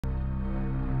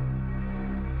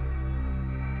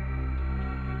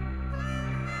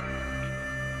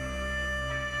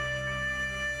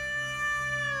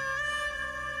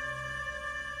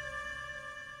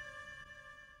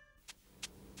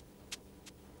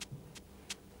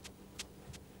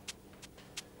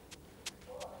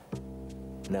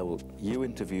No, well, you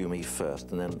interview me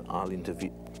first, and then I'll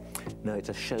interview... No, it's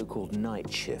a show called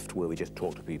Night Shift, where we just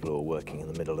talk to people who are working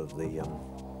in the middle of the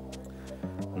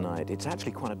night. It's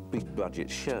actually quite a big-budget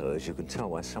show, as you can tell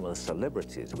by some of the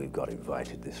celebrities we've got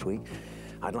invited this week.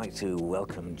 I'd like to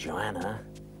welcome Joanna.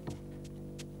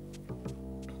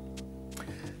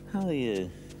 How are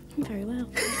you? I'm very well.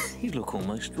 You look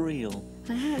almost real.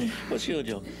 I am. What's your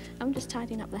job? I'm just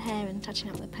tidying up the hair and touching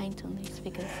up the paint on these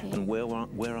figures here. And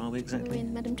where are we exactly? We're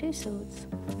in Madame Tussauds.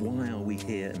 Why are we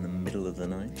here in the middle of the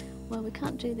night? Well, we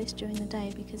can't do this during the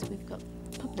day because we've got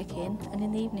public in, and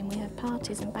in the evening we have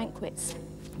parties and banquets.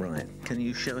 Right. Can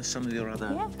you show us some of your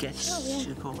other guests, sure,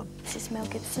 you call them? This is Mel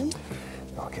Gibson.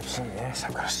 Mel Gibson, yes.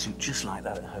 I've got a suit just like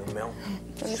that at home, Mel.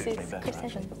 This is Chris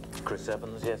Evans. Chris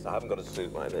Evans, yes. I haven't got a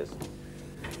suit like this.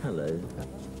 Hello.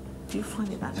 Do you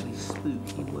find it actually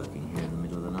spooky working here in the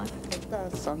middle of the night? It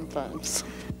does sometimes.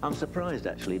 I'm surprised,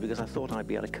 actually, because I thought I'd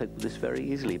be able to cope with this very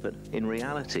easily, but in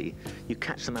reality, you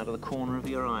catch them out of the corner of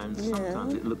your eye, and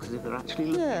sometimes it looks as if they're actually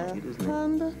looking at you, doesn't it?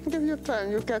 And give you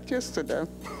time, you get used to them.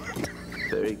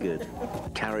 Very good.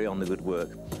 Carry on the good work.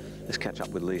 Let's catch up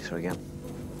with Lisa again.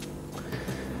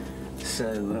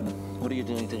 So, what are you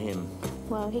doing to him?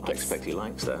 Well, he gets... I expect he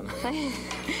likes that.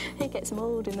 He gets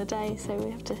mauled in the day, so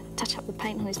we have to touch up the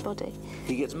paint on his body.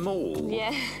 He gets mauled?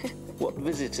 Yeah. What,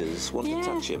 visitors want to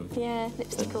touch him? Yeah,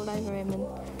 lipstick all over him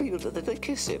and... People, did they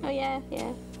kiss him? Oh, yeah,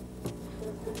 yeah.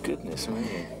 Goodness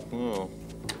me. Oh.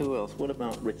 Who else? What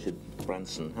about Richard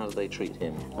Branson? How do they treat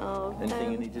him? Oh,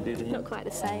 anything you need to do to him? Not quite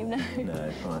the same, no.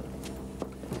 No, right.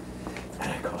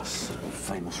 And of course,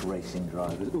 famous racing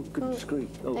drivers. Oh, goodness grief.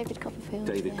 Oh, David Copperfield.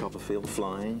 David Copperfield,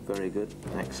 flying. Very good.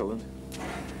 Excellent.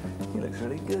 He looks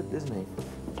really good, doesn't he?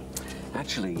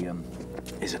 Actually,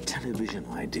 there's a television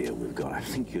idea we've got. I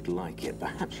think you'd like it.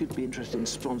 Perhaps you'd be interested in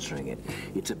sponsoring it.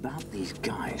 It's about these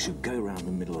guys who go around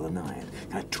the middle of the night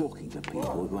talking to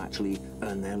people who actually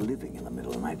earn their living in the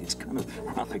middle of the night. It's kind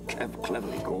of rather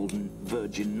cleverly called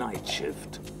Virgin Night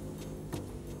Shift.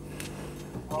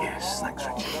 Yes, thanks,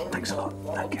 Richard. Thanks a lot.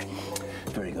 OK.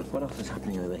 Very good. What else is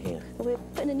happening over here? We're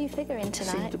putting a new figure in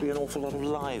tonight. Seems to be an awful lot of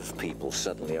live people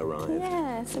suddenly arrived.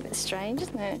 Yeah, it's a bit strange,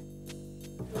 isn't it?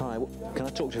 Hi, can I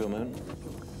talk to you a moment?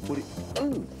 What do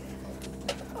you...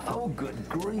 Oh, good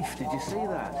grief, did you see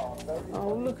that?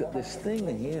 Oh, look at this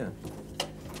thing here.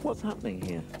 What's happening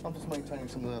here? I'm just maintaining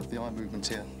some of the eye movements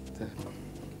here.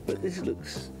 But this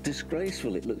looks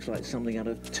disgraceful. It looks like something out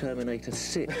of Terminator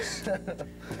 6.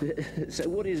 So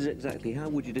what is it exactly? How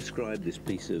would you describe this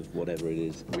piece of whatever it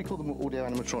is? We call them audio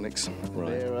animatronics.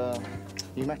 Right. They're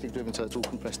pneumatic driven, so it's all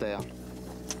compressed air,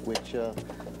 which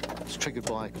is triggered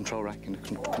by a control rack in the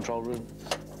control room.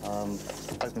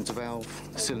 Opens a valve,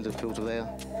 cylinder fills with air,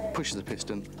 pushes the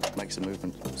piston, makes a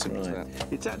movement. Simple as that.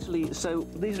 It's actually, so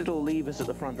these little levers at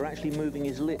the front are actually moving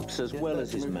his lips as well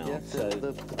as his mouth. Yeah, so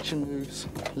the chin moves,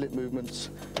 lip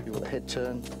movements, you've got the head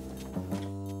turn.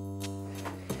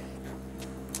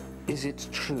 Is it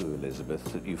true, Elizabeth,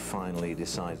 that you finally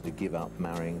decided to give up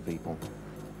marrying people?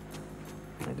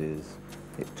 It is.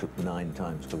 It took 9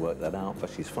 times to work that out, but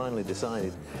she's finally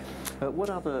decided. What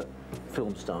other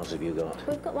film stars have you got?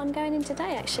 We've got one going in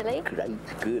today, actually.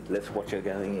 Great, good. Let's watch her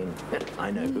going in.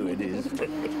 I know who it is.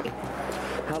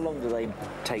 How long do they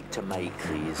take to make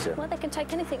these? Well, they can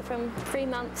take anything from 3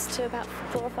 months to about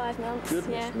 4 or 5 months.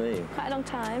 Goodness me. Quite a long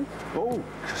time. Oh,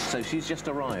 so she's just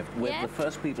arrived. We're the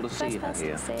first people to see her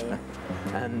here.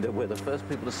 And we're the first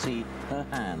people to see her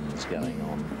hands going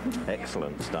on.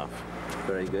 Excellent stuff.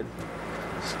 Very good.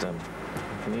 Just,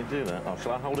 can you do that? Oh,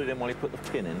 shall I hold it in while you put the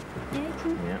pin in? Yeah, you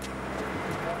can. Yeah.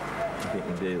 If you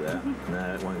can do that.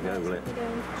 No, it won't go, will it?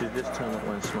 Just turn that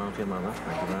way and smile to your mother.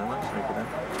 Thank you very much. Thank you, then.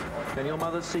 Can your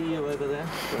mother see you over there?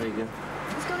 Very good.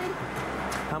 It's got in.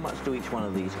 How much do each one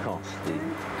of these cost?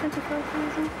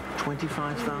 25,000.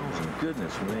 25,000?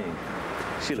 Goodness me.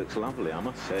 She looks lovely, I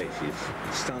must say.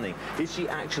 She's stunning. Is she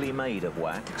actually made of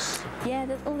wax? Yeah,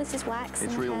 all this is wax.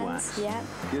 It's real wax? Yeah.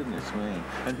 Goodness me.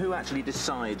 And who actually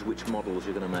decides which models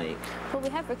you're going to make? Well, we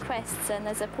have requests, and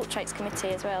there's a portraits committee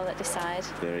as well that decide.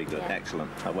 Very good. Excellent.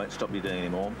 I won't stop you doing any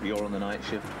more. You're on the night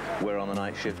shift. We're on the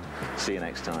night shift. See you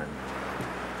next time.